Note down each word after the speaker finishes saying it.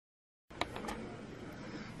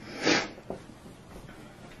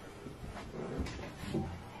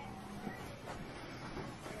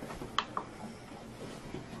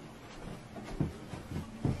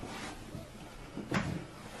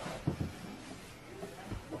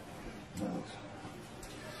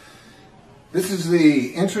This is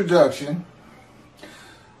the introduction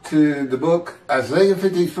to the book Isaiah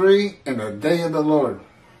 53 and the Day of the Lord.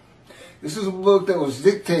 This is a book that was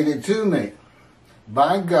dictated to me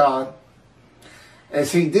by God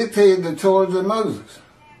as he dictated the Torah to Moses.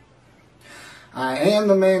 I am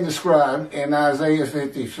the man described in Isaiah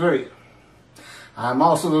 53. I'm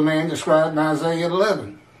also the man described in Isaiah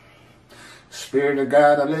 11. The Spirit of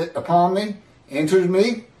God lit upon me, enters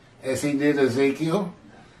me, as he did Ezekiel.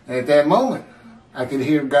 And at that moment, I could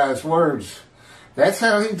hear God's words. That's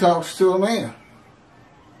how he talks to a man.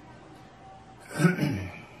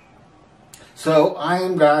 So I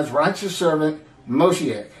am God's righteous servant,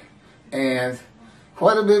 Moshiach, and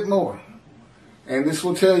quite a bit more. And this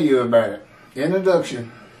will tell you about it.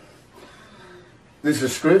 Introduction. This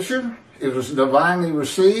is scripture. It was divinely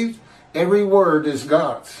received. Every word is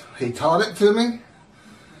God's. He taught it to me.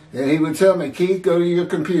 And he would tell me, Keith, go to your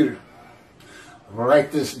computer.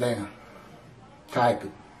 Write this down. Type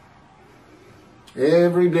it.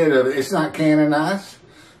 Every bit of it. It's not canonized.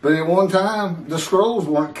 But at one time, the scrolls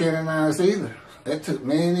weren't canonized either. That took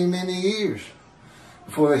many, many years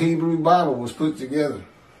before the Hebrew Bible was put together.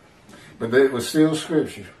 But it was still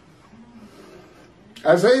scripture.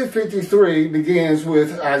 Isaiah 53 begins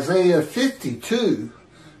with Isaiah 52,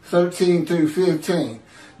 13 through 15.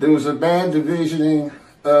 There was a bad divisioning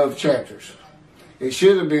of chapters. It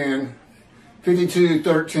should have been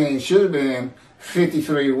 52:13, should have been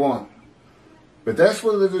 53:1. But that's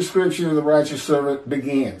where the description of the righteous servant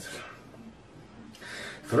begins.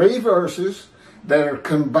 3 verses that are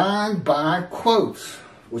combined by quotes,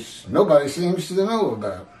 which nobody seems to know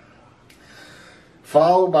about.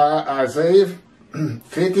 Followed by Isaiah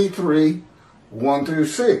 53, 1 through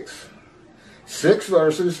 6. 6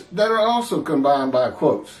 verses that are also combined by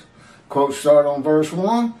quotes. Quotes start on verse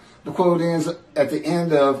 1. The quote ends at the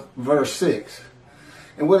end of verse 6.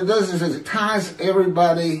 And what it does is it ties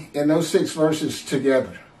everybody in those 6 verses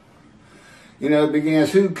together. You know, it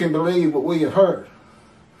begins, who can believe what we have heard?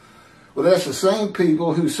 Well, that's the same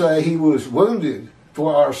people who say he was wounded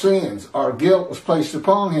for our sins. Our guilt was placed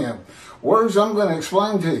upon him. Words I'm going to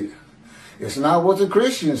explain to you. It's not what the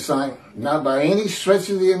Christians think, not by any stretch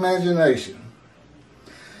of the imagination.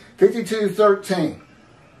 52:13.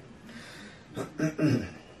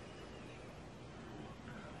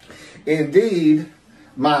 Indeed,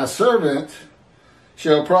 my servant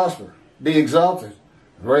shall prosper, be exalted,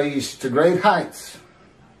 raised to great heights.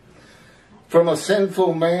 From a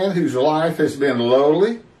sinful man whose life has been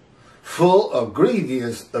lowly, full of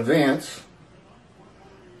grievous events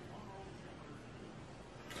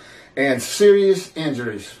and serious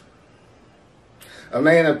injuries. A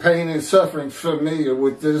man of pain and suffering, familiar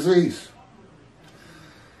with disease.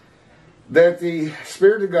 That the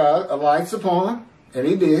Spirit of God alights upon him, and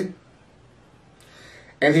he did.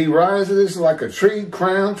 And he rises like a tree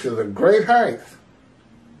crowned to the great height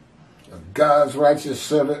of God's righteous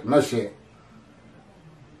servant, Moshiach.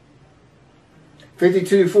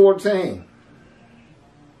 52:14.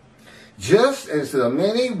 Just as the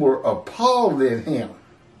many were appalled at him,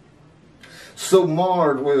 so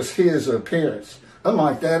marred was his appearance,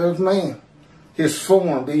 unlike that of man, his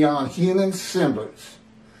form beyond human semblance.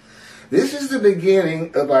 This is the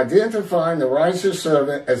beginning of identifying the righteous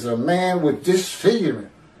servant as a man with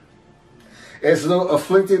disfigurement, as though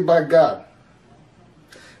afflicted by God,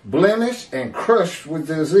 blemished and crushed with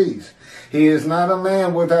disease. He is not a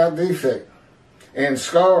man without defect, and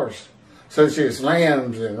scars, such as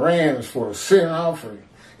lambs and rams for a sin offering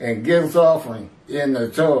and guilt offering in the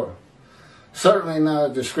Torah. Certainly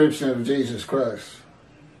not a description of Jesus Christ.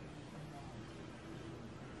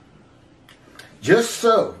 Just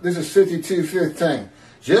so, this is 52:15.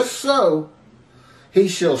 Just so he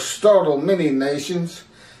shall startle many nations.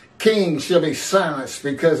 Kings shall be silenced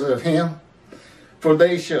because of him. For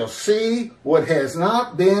they shall see what has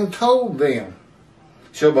not been told them,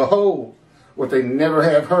 shall behold what they never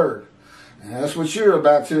have heard. And that's what you're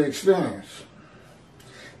about to experience.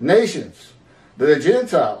 Nations, the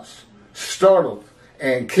Gentiles, startled,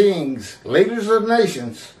 and kings, leaders of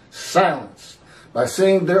nations, silenced by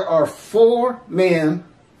saying there are 4 men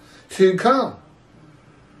to come.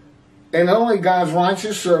 And only God's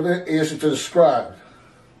righteous servant is described.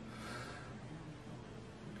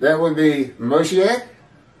 That would be Moshiach,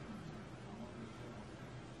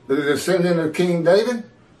 the descendant of King David,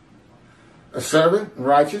 a servant and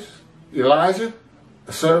righteous. Elijah,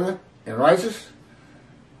 a servant and righteous.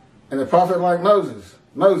 And a prophet like Moses,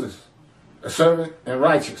 a servant and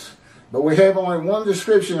righteous. But we have only one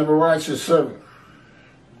description of a righteous servant.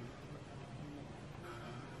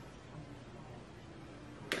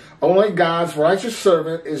 Only God's righteous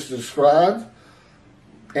servant is described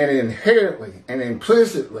and inherently and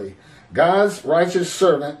implicitly, God's righteous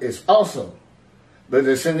servant is also the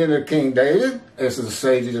descendant of King David, as the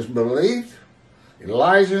sages believed,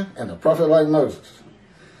 Elijah, and the prophet like Moses.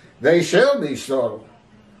 They shall be startled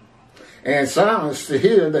and silenced to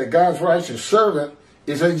hear that God's righteous servant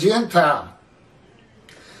is a Gentile,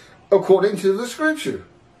 according to the scripture,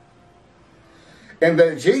 and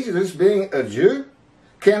that Jesus, being a Jew,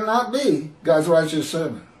 cannot be God's righteous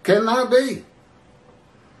servant. Cannot be.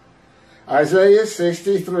 Isaiah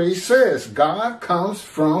 63 says, God comes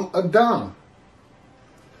from Adam.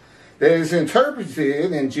 That is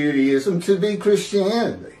interpreted in Judaism to be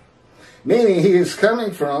Christianity, meaning he is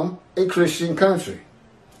coming from a Christian country.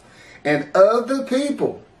 And of the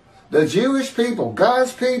people, the Jewish people,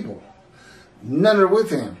 God's people, none are with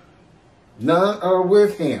him. None are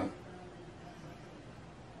with him.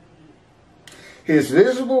 His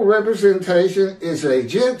visible representation is a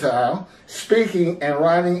Gentile speaking and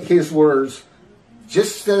writing his words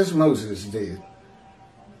just as Moses did.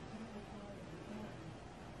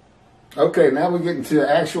 Okay, now we get into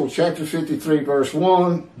actual chapter 53, verse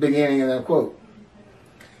 1, beginning in a quote.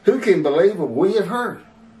 Who can believe what we have heard?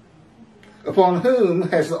 Upon whom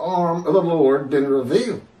has the arm of the Lord been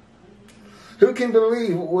revealed? Who can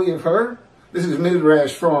believe what we have heard? This is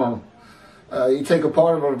Midrash form. You take a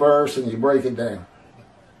part of a verse and you break it down.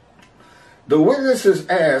 The witnesses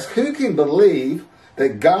ask, who can believe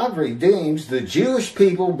that God redeems the Jewish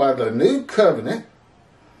people by the new covenant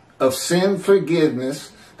of sin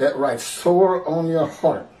forgiveness that writes Torah on your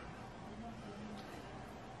heart,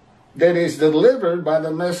 that is delivered by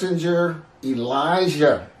the messenger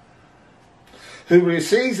Elijah, who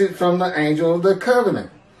receives it from the angel of the covenant,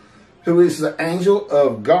 who is the angel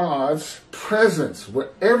of God's presence.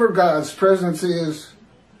 Wherever God's presence is,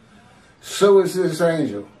 so is this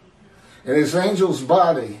angel. And this angel's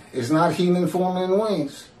body is not human form and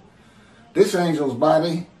wings. This angel's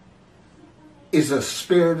body is the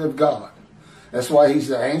Spirit of God. That's why he's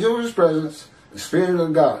the angel of his presence, the Spirit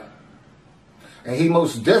of God. And he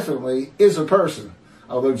most definitely is a person,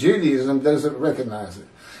 although Judaism doesn't recognize it.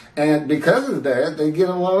 And because of that, they get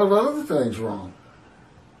a lot of other things wrong.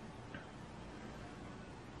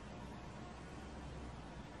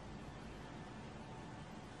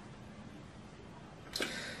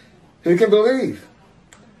 Who can believe?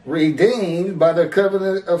 Redeemed by the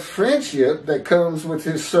covenant of friendship that comes with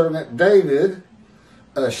his servant David,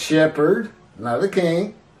 a shepherd, not a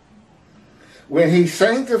king, when he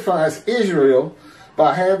sanctifies Israel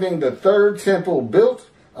by having the third temple built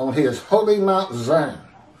on his holy Mount Zion.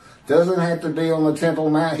 Doesn't have to be on the Temple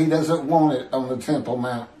Mount. He doesn't want it on the Temple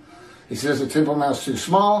Mount. He says the Temple Mount's too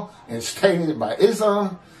small, and it's taken by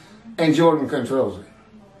Islam, and Jordan controls it.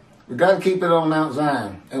 We've got to keep it on Mount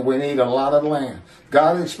Zion, and we need a lot of land.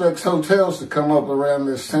 God expects hotels to come up around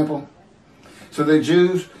this temple so that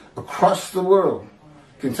Jews across the world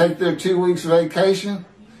can take their 2 weeks vacation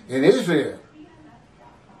in Israel.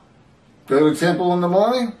 Go to the temple in the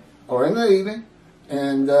morning or in the evening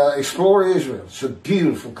and explore Israel. It's a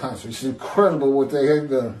beautiful country. It's incredible what they have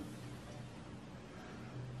done.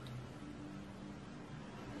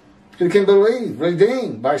 Who can believe?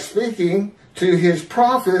 Redeemed by speaking to his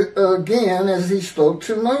prophet again as he spoke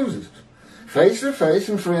to Moses, face to face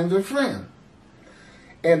and friend to friend.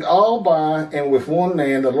 And all by and with one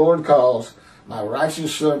man the Lord calls my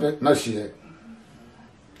righteous servant Moshiach.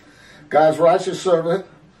 God's righteous servant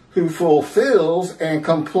who fulfills and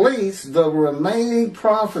completes the remaining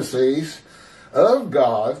prophecies of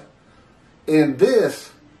God in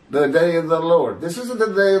this, the day of the Lord. This isn't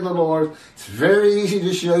the day of the Lord. It's very easy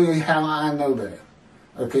to show you how I know that.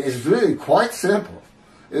 Okay, it's really quite simple.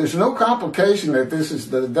 There's no complication that this is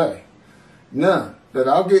the day. None. But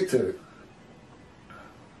I'll get to it.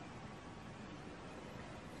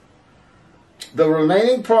 The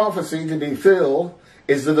remaining prophecy to be filled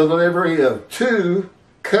is the delivery of 2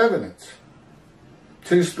 covenants.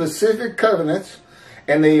 2 specific covenants,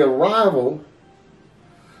 and the arrival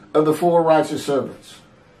of the 4 righteous servants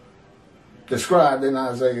described in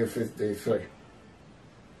Isaiah 53.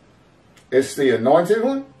 It's the anointed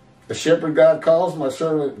one, the shepherd God calls my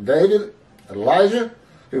servant David, Elijah,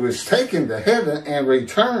 who is taken to heaven and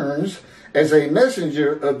returns as a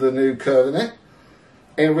messenger of the new covenant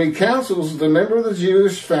and recounsels the member of the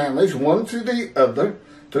Jewish families one to the other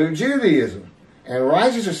through Judaism and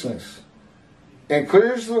righteousness and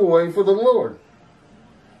clears the way for the Lord.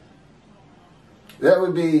 That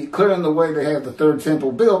would be clearing the way to have the third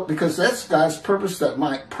temple built, because that's God's purpose that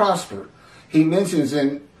might prosper. He mentions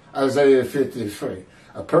in Isaiah 53,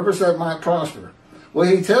 a purpose that might prosper. Well,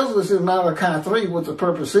 he tells us in Malachi 3 what the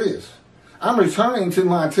purpose is. I'm returning to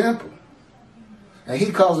my temple. And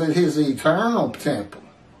he calls it his eternal temple.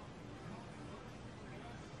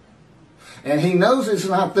 And he knows it's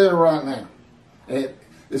not there right now.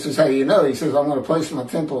 This is how you know. He says, I'm going to place my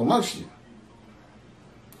temple amongst you.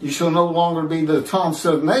 You shall no longer be the taunts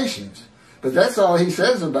of nations. But that's all he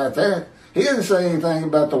says about that. He doesn't say anything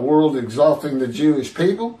about the world exalting the Jewish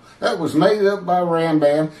people. That was made up by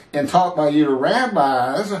Rambam and taught by your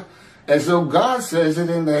rabbis as though God says it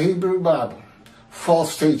in the Hebrew Bible.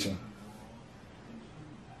 False teaching.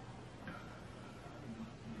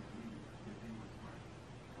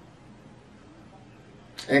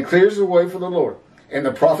 And clears the way for the Lord. And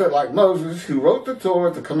the prophet like Moses, who wrote the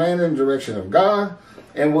Torah at the command and direction of God,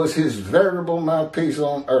 and was his veritable mouthpiece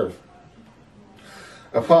on earth,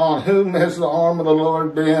 upon whom has the arm of the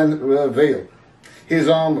Lord been revealed. His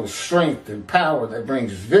arm of strength and power that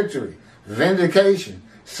brings victory, vindication,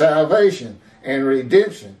 salvation, and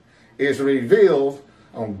redemption is revealed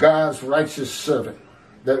on God's righteous servant.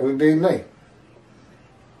 That would be me.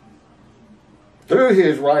 Through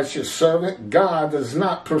his righteous servant, God does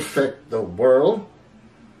not perfect the world,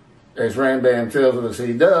 as Rambam tells us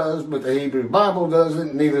he does, but the Hebrew Bible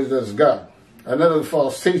doesn't, neither does God. Another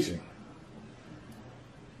false teaching.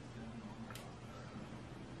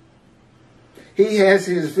 He has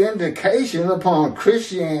his vindication upon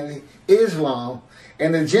Christianity, Islam,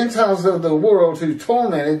 and the Gentiles of the world who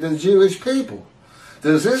tormented the Jewish people.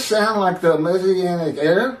 Does this sound like the messianic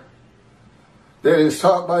era that is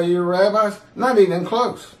taught by your rabbis? Not even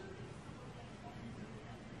close.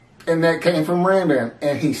 And that came from Rambam,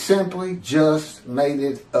 and he simply just made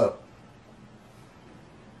it up.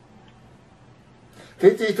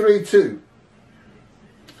 53:2.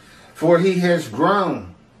 For he has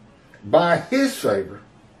grown by his favor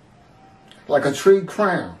like a tree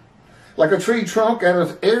crown, like a tree trunk out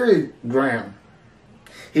of arid ground.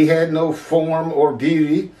 He had no form or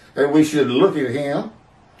beauty that we should look at him,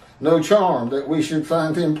 no charm that we should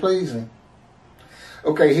find him pleasing.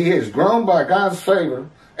 Okay, he has grown by God's favor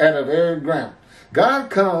out of arid ground. God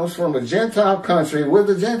comes from a Gentile country with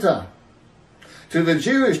a Gentile. To the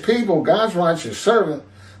Jewish people, God's righteous servant,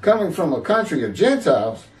 coming from a country of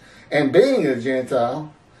Gentiles, and being a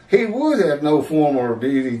Gentile, he would have no form or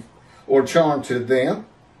beauty or charm to them.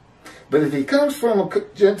 But if he comes from a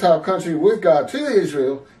Gentile country with God to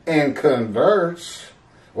Israel and converts,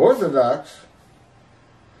 Orthodox,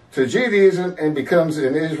 to Judaism and becomes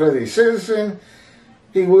an Israeli citizen,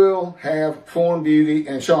 he will have form, beauty,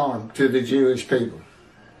 and charm to the Jewish people.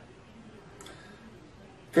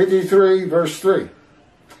 53 verse 3.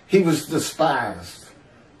 He was despised,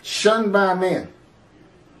 shunned by men.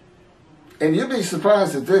 And you'll be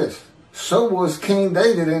surprised at this. So was King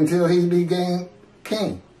David until he became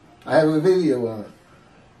king. I have a video on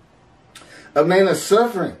it. A man of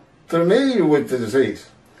suffering, familiar with the disease.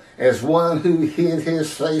 As one who hid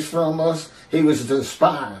his face from us, he was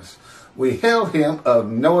despised. We held him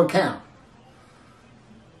of no account.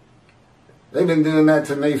 They've been doing that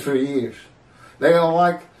to me for years. They don't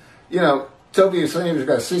like, Tobias Senior's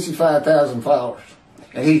got 65,000 followers.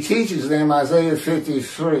 And he teaches them Isaiah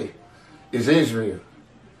 53 is Israel.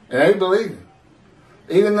 And they believe him.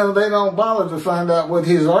 Even though they don't bother to find out what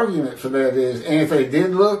his argument for that is. And if they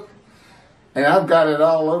did look, and I've got it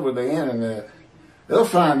all over the internet, they'll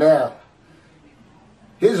find out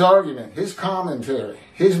his argument, his commentary,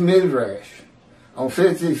 his midrash on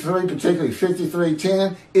 53, particularly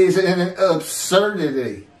 53:10, is an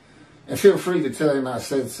absurdity. And feel free to tell him I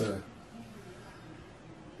said so.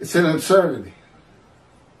 It's an absurdity.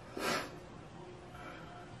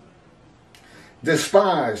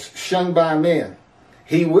 Despised, shunned by men.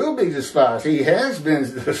 He will be despised. He has been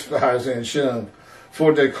despised and shunned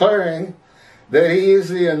for declaring that he is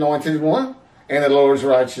the anointed one and the Lord's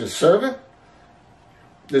righteous servant,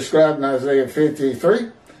 described in Isaiah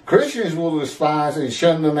 53. Christians will despise and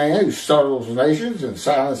shun the man who startles nations and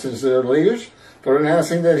silences their leaders for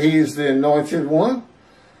announcing that he is the anointed one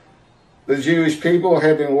the Jewish people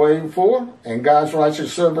have been waiting for, and God's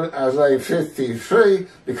righteous servant, Isaiah 53,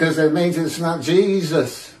 because that means it's not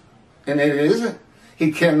Jesus. And it isn't.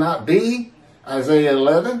 He cannot be. Isaiah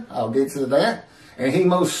 11, I'll get to that. And he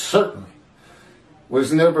most certainly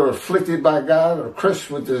was never afflicted by God or crushed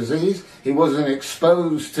with disease. He wasn't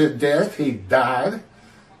exposed to death. He died.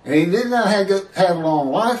 And he did not have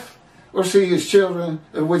long life or see his children,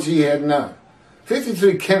 of which he had none.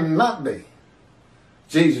 53 cannot be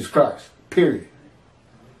Jesus Christ, period.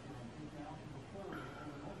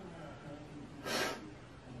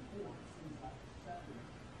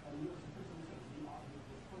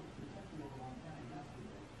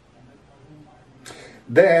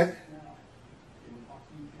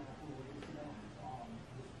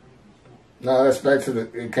 No, that's back to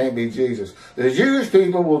it can't be Jesus. The Jewish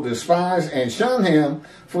people will despise and shun him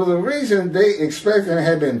for the reason they expect and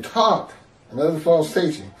have been taught, another false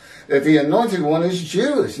teaching, that the anointed one is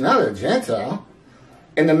Jewish, not a Gentile.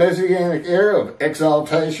 In the messianic era of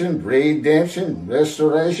exaltation, redemption,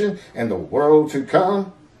 restoration, and the world to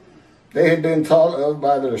come, they had been taught of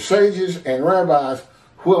by their sages and rabbis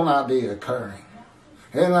will not be occurring.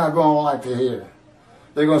 They're not going to like to hear.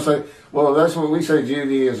 They're going to say, well, that's what we say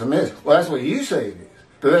Judaism is. Well, that's what you say it is.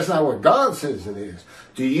 But that's not what God says it is.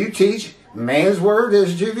 Do you teach man's word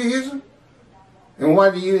as Judaism? And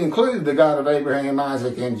why do you include the God of Abraham,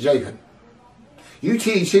 Isaac, and Jacob? You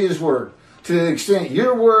teach his word. To the extent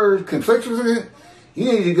your word conflicts with it,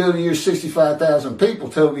 you need to go to your 65,000 people,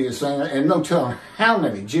 Toby is saying, and no telling how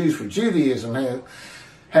many Jews for Judaism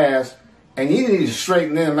has, and you need to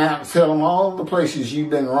straighten them out and tell them all the places you've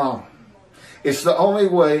been wrong. It's the only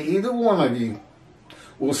way either one of you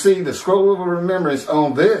will see the scroll of remembrance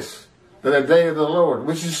on this, the day of the Lord,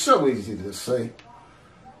 which is so easy to see.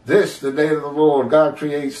 This, the day of the Lord, God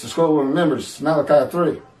creates the scroll of remembrance, Malachi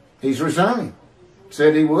 3. He's returning.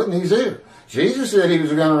 Said he would, and he's here. Jesus said he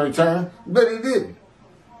was going to return, but he didn't.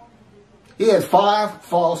 He had 5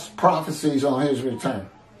 false prophecies on his return.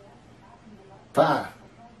 5.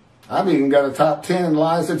 I've even got a top 10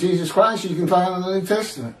 lies of Jesus Christ you can find in the New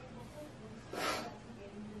Testament.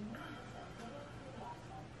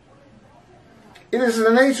 It is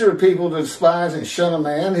the nature of people to despise and shun a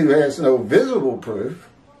man who has no visible proof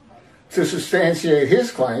to substantiate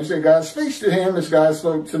his claims that God speaks to him as God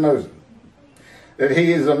spoke to Moses. That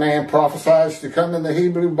he is a man prophesied to come in the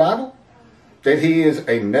Hebrew Bible. That he is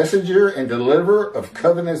a messenger and deliverer of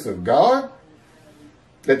covenants of God.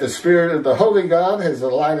 That the Spirit of the Holy God has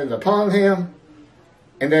alighted upon him.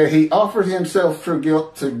 And that he offered himself for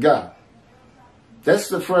guilt to God. That's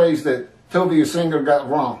the phrase that Toby Singer got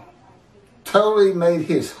wrong. Totally made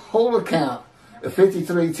his whole account of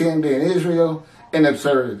 53:10 being Israel an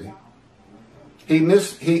absurdity. He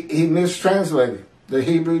mistranslated the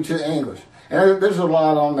Hebrew to English. And there's a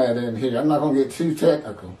lot on that in here. I'm not going to get too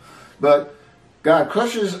technical. But God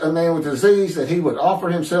crushes a man with disease that he would offer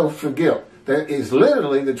himself for guilt. That is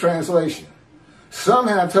literally the translation.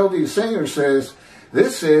 Somehow Toby Singer says,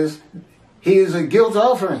 this says he is a guilt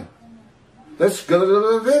offering. Let's go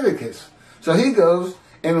to Leviticus. So he goes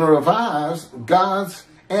and revives God's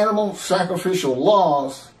animal sacrificial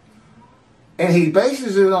laws, and he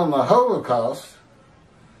bases it on the Holocaust.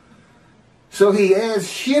 So he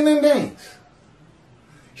adds human beings,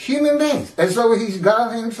 as though he's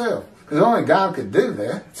God himself, because only God could do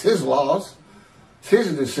that. It's his laws, it's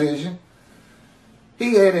his decision.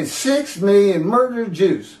 He added 6 million murdered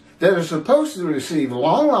Jews that are supposed to receive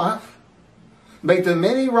long life, make the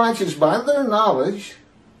many righteous by their knowledge,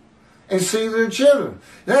 and see their children.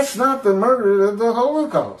 That's not the murder of the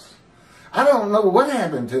Holocaust. I don't know what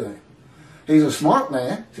happened to him. He's a smart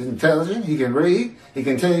man. He's intelligent. He can read. He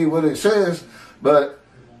can tell you what it says. But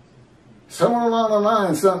somewhere along the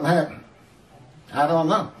line, something happened. I don't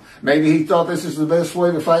know. Maybe he thought this is the best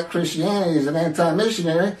way to fight Christianity as an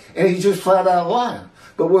anti-missionary, and he's just flat out lying.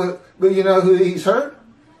 But you know who he's hurt?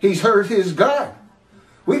 He's hurt his God.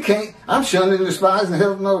 We can't. I'm shunned and despised and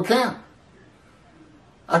held no account.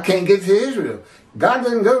 I can't get to Israel. God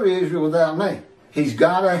doesn't go to Israel without me. He's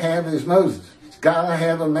got to have his Moses. He's got to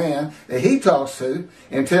have a man that he talks to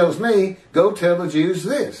and tells me, go tell the Jews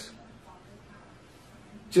this.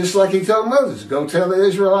 Just like he told Moses, go tell the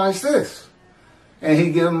Israelites this. And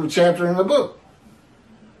he gave them a chapter in the book.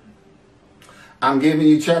 I'm giving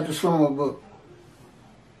you chapters from a book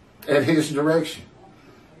at his direction.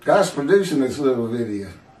 God's producing this little video.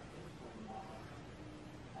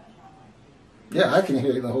 Yeah, I can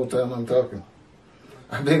hear you the whole time I'm talking.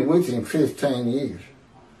 I've been with him 15 years.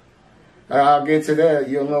 I'll get to that.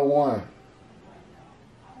 You'll know why.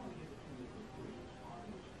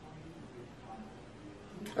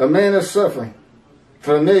 A man of suffering,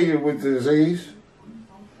 familiar with the disease.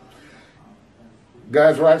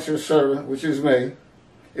 God's righteous servant, which is me,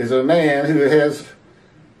 is a man who has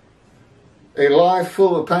a life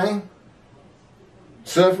full of pain,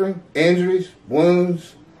 suffering, injuries,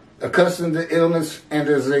 wounds, accustomed to illness and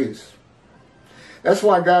disease. That's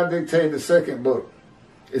why God dictated the second book.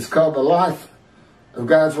 It's called The Life of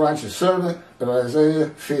God's Righteous Servant of Isaiah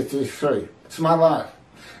 53. It's my life.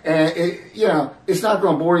 And it's not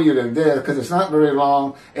going to bore you to death because it's not very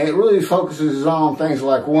long. And it really focuses on things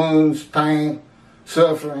like wounds, pain,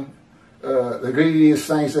 suffering, the grievous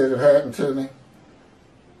things that have happened to me.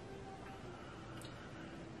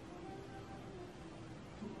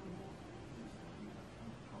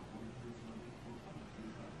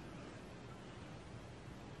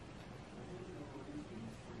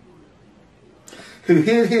 who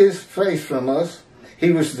hid his face from us.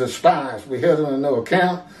 He was despised. We held him to no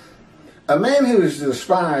account. A man who is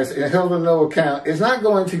despised and held to no account is not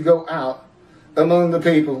going to go out among the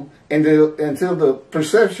people until the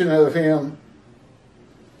perception of him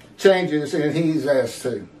changes and he's asked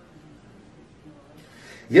to.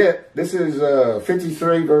 Yet, this is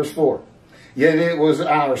 53 verse 4. Yet it was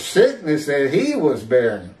our sickness that he was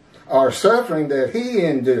bearing, our suffering that he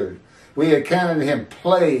endured. We accounted him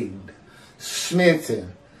plagued,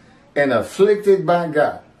 smitten, and afflicted by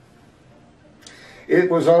God. It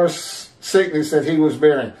was our sickness that he was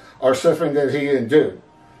bearing, our suffering that he endured.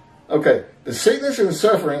 Okay, the sickness and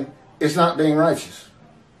suffering is not being righteous.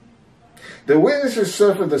 The witnesses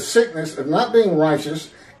suffer the sickness of not being righteous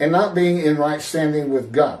and not being in right standing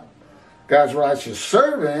with God. God's righteous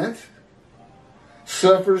servant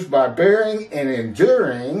suffers by bearing and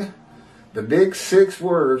enduring the big 6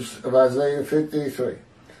 words of Isaiah 53.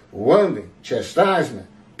 Wounding, chastisement,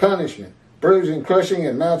 punishment, bruising, crushing,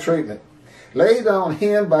 and maltreatment, laid on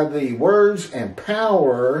him by the words and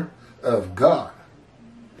power of God,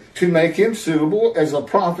 to make him suitable as a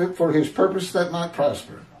prophet for his purpose that might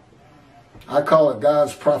prosper. I call it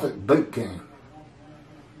God's prophet boot camp.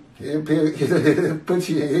 He'll get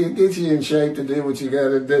you in shape to do what you got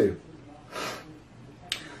to do.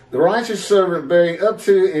 The righteous servant bearing up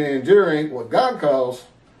to and enduring what God calls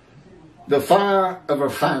the fire of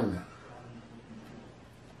refinement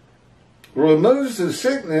removes the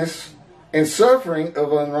sickness and suffering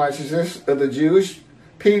of unrighteousness of the Jewish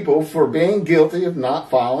people for being guilty of not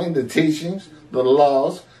following the teachings, the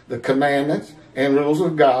laws, the commandments, and rules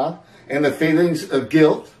of God, and the feelings of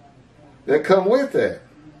guilt that come with that.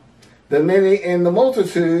 The many and the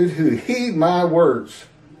multitude who heed my words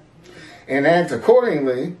and act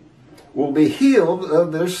accordingly will be healed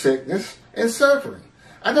of their sickness and suffering.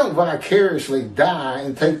 I don't vicariously die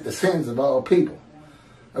and take the sins of all people.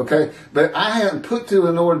 Okay? But I am put to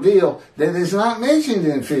an ordeal that is not mentioned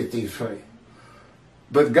in 53.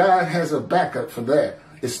 But God has a backup for that.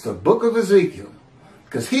 It's the book of Ezekiel.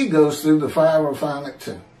 Because he goes through the fire refinement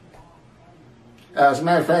too. As a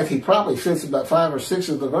matter of fact, he probably fits about 5 or 6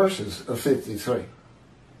 of the verses of 53.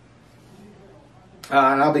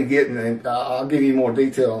 And I'll give you more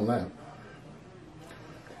detail on that.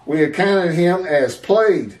 We accounted him as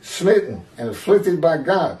plagued, smitten, and afflicted by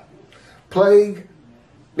God. Plague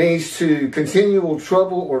means to continual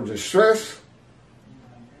trouble or distress,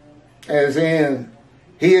 as in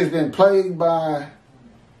he has been plagued by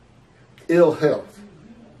ill health.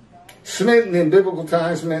 Smitten in biblical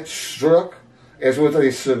times meant struck, as with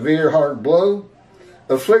a severe hard blow.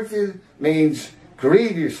 Afflicted means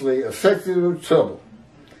grievously affected with trouble,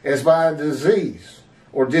 as by a disease,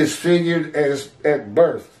 or disfigured as at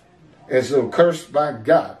birth, as though cursed by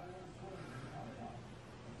God.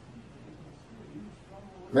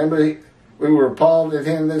 Remember, we were appalled at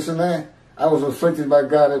him, this and that. I was afflicted by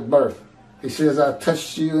God at birth. He says, I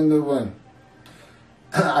touched you in the womb.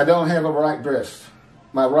 I don't have a right breast.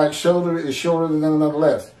 My right shoulder is shorter than the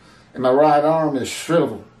left. And my right arm is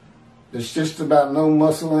shriveled. There's just about no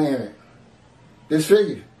muscle in it.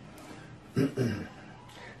 Disfigured.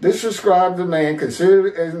 This described the man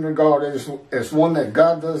considered and regarded as one that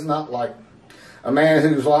God does not like. A man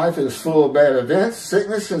whose life is full of bad events,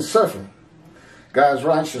 sickness, and suffering. God's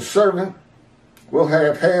righteous servant will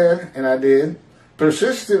have had, and I did,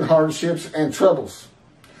 persistent hardships and troubles.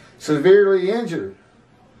 Severely injured.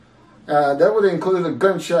 That would include a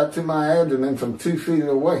gunshot to my abdomen from 2 feet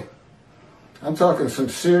away. I'm talking some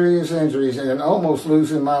serious injuries and almost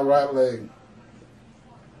losing my right leg.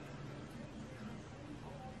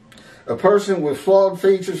 A person with flawed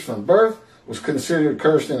features from birth was considered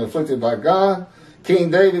cursed and afflicted by God.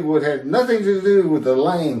 King David would have nothing to do with the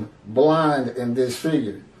lame, blind, and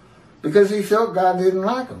disfigured, because he felt God didn't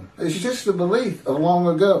like him. It's just a belief of long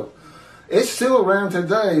ago. It's still around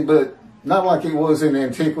today, but not like it was in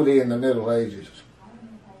antiquity in the Middle Ages.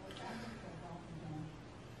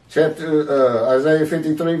 Isaiah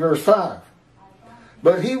 53 verse 5.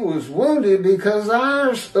 But he was wounded because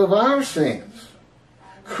of our sins,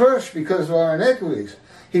 crushed because of our iniquities.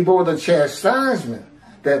 He bore the chastisement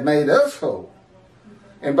that made us whole,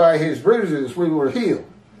 and by his bruises we were healed.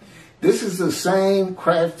 This is the same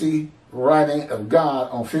crafty writing of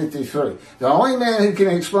God on 53. The only man who can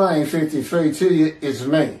explain 53 to you is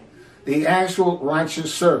me, the actual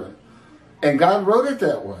righteous servant. And God wrote it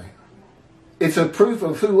that way. It's a proof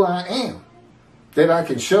of who I am, that I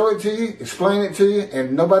can show it to you, explain it to you,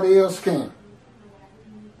 and nobody else can.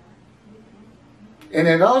 And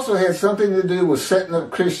it also has something to do with setting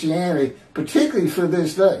up Christianity, particularly for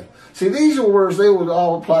this day. See, these are words they would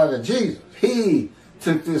all apply to Jesus. He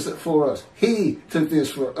took this for us. He took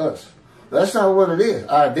this for us. That's not what it is.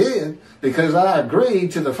 I did because I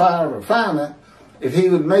agreed to the fire of refinement if he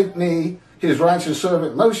would make me his righteous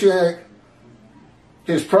servant Moshiach,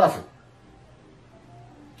 his prophet.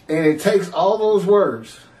 And it takes all those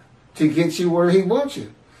words to get you where he wants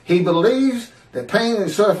you. He believes that pain and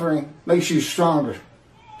suffering makes you stronger.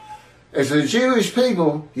 As a Jewish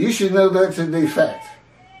people, you should know that to be fact.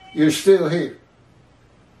 You're still here.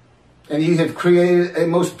 And you have created a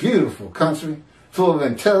most beautiful country full of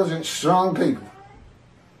intelligent, strong people.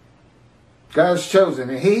 God's chosen,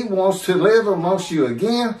 and he wants to live amongst you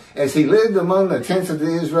again as he lived among the tents of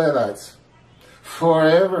the Israelites.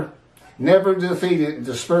 Forever, never defeated and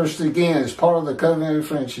dispersed again as part of the covenant of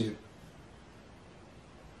friendship.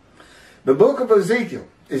 The book of Ezekiel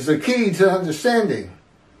is the key to understanding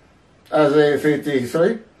Isaiah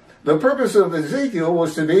 53. The purpose of Ezekiel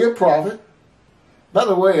was to be a prophet. By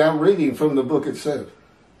the way, I'm reading from the book itself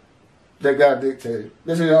that God dictated.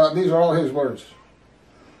 These are all his words.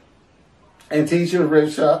 And teacher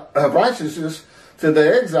of righteousness to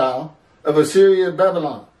the exile of Assyria and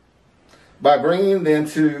Babylon by bringing them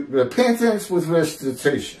to repentance with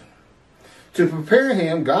restitution. To prepare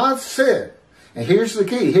him, God said, and here's the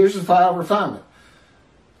key, here's the fire of refinement.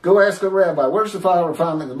 Go ask a rabbi, where's the fire of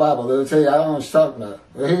refinement in the Bible? They'll tell you, I don't know what you're talking about.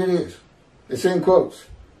 Well, here it is. It's in quotes.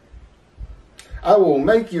 I will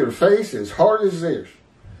make your face as hard as theirs,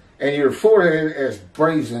 and your forehead as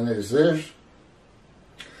brazen as theirs.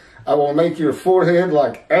 I will make your forehead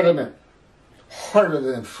like adamant, harder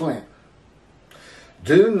than flint.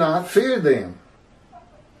 Do not fear them,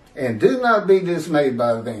 and do not be dismayed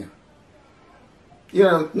by them. You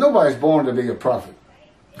know, nobody's born to be a prophet.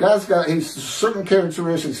 God's got certain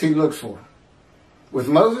characteristics he looks for. With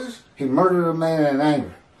Moses, he murdered a man in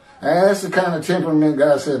anger. And that's the kind of temperament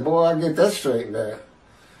God said, boy, I get that straightened out.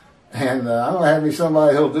 And I'm going to have me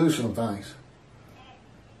somebody who'll do some things.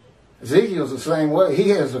 Ezekiel's the same way. He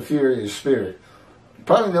has a furious spirit. You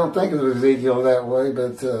probably don't think of Ezekiel that way,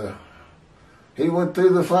 but he went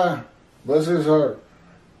through the fire. Bless his heart.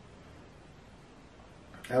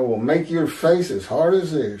 I will make your face as hard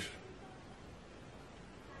as theirs.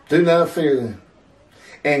 Do not fear them.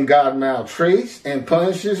 And God maltreats and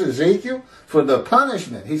punishes Ezekiel for the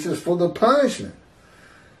punishment. He says, for the punishment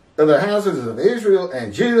of the houses of Israel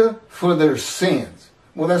and Judah for their sins.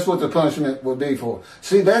 Well, that's what the punishment will be for.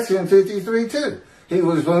 See, that's in 53 too. He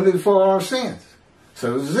was wounded for our sins.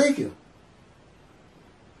 So is Ezekiel.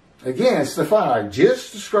 Again, it's the fire. I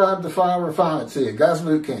just described the fire refinement to you. God's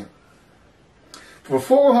boot camp. For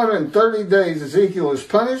 430 days, Ezekiel is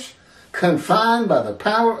punished, confined by the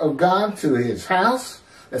power of God to his house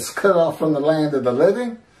that's cut off from the land of the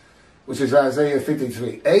living, which is Isaiah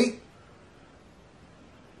 53:8.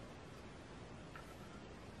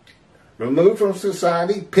 Removed from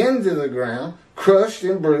society, pinned to the ground, crushed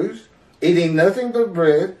and bruised, eating nothing but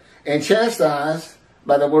bread, and chastised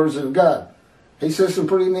by the words of God. He says some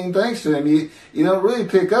pretty mean things to him. You don't really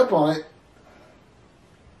pick up on it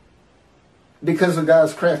because of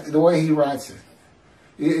God's craft, the way he writes it.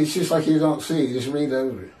 It's just like you don't see it. Just read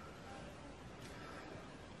over it.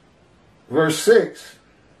 Verse 6.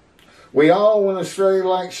 We all went astray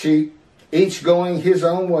like sheep, each going his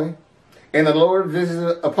own way. And the Lord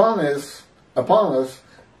visited upon us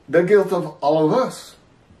the guilt of all of us.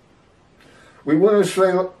 We went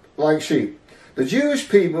astray like sheep. The Jewish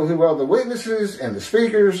people, who are the witnesses and the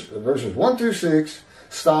speakers, verses 1 through 6,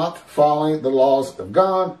 stopped following the laws of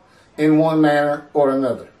God in one manner or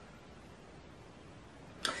another.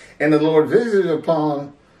 And the Lord visited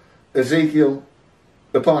upon Ezekiel,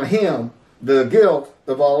 upon him, the guilt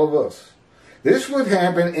of all of us. This would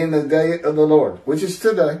happen in the day of the Lord, which is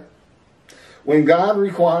today, when God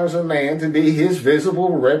requires a man to be his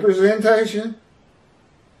visible representation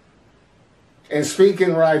and speak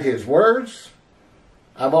and write his words.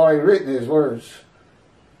 I've already written his words,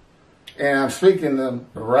 and I'm speaking them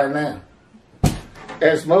right now,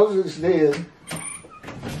 as Moses did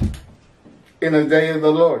in the day of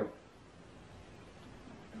the Lord.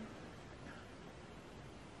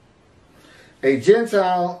 A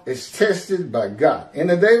Gentile is tested by God. In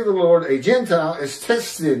the day of the Lord, a Gentile is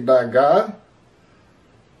tested by God.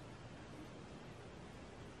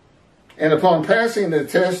 And upon passing the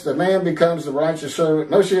test, the man becomes the righteous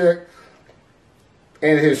servant Moshiach,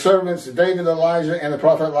 and his servants David, Elijah, and the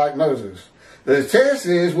prophet like Moses. The test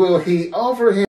is, will he offer him